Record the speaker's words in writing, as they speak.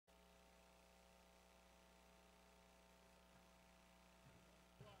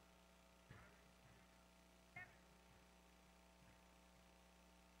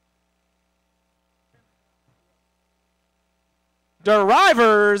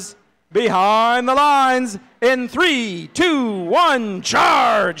Drivers behind the lines in 3, 2, 1,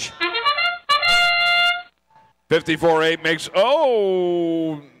 charge! 54-8 makes,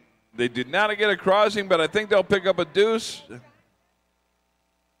 oh, they did not get a crossing, but I think they'll pick up a deuce.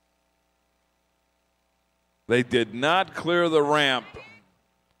 They did not clear the ramp.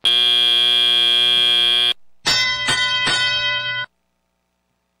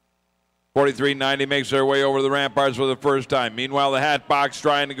 .43.90 makes their way over the ramparts for the first time. Meanwhile, the Hat Box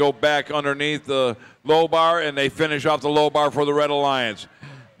trying to go back underneath the low bar, and they finish off the low bar for the Red Alliance.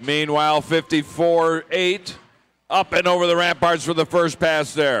 Meanwhile, 54-8 up and over the ramparts for the first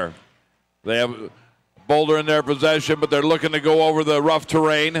pass there. They have Boulder in their possession, but they're looking to go over the rough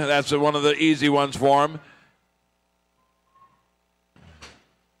terrain. That's one of the easy ones for them.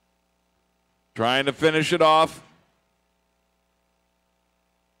 Trying to finish it off.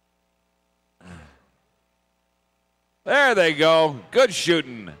 There they go. Good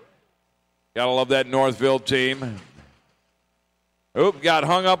shooting. Gotta love that Northville team. Oop, got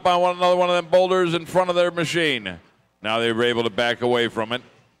hung up on another one of them boulders in front of their machine. Now they were able to back away from it.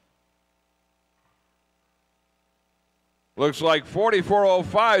 Looks like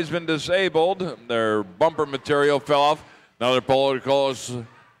 4405 has been disabled. Their bumper material fell off. Another close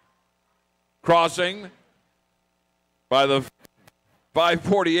crossing by the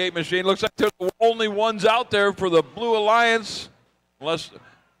 548 machine. Looks like they're the only ones out there for the Blue Alliance.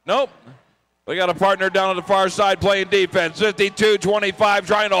 Nope. They got a partner down on the far side playing defense. 52-25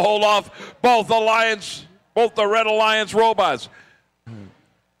 trying to hold off both the Red Alliance robots.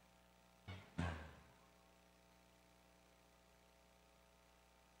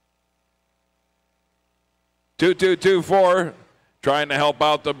 .2224 trying to help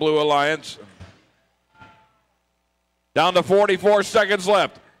out the Blue Alliance. Down to 44 seconds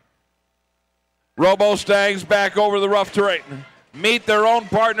left. Robo-Stangs back over the rough terrain. Meet their own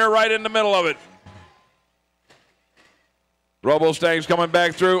partner right in the middle of it. Robo-Stangs coming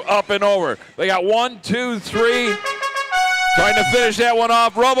back through, up and over. They got 1, 2, 3. Trying to finish that one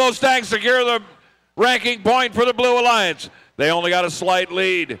off. Robo-Stangs secure the ranking point for the Blue Alliance. They only got a slight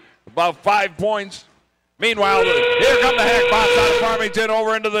lead, about 5 points. Meanwhile, here come the Hackbots out of Farmington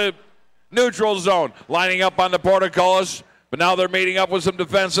over into the neutral zone, lining up on the portcullis, but now they're meeting up with some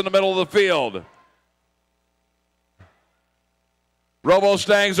defense in the middle of the field.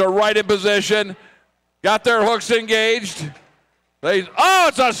 Robo-Stangs are right in position, got their hooks engaged.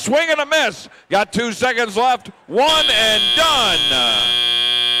 It's a swing and a miss. Got 2 seconds left, 1 and done.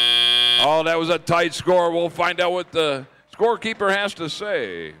 Oh, that was a tight score. We'll find out what the scorekeeper has to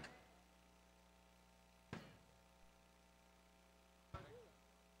say.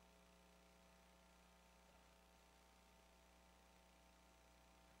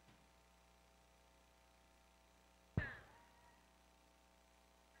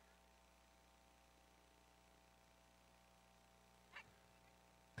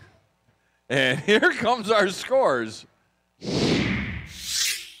 And here comes our scores. A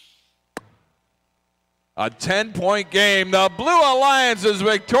 10-point game. The Blue Alliance is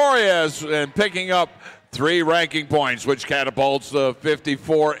victorious and picking up 3 ranking points, which catapults the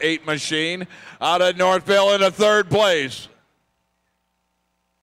 54-8 machine out of Northville into 3rd place.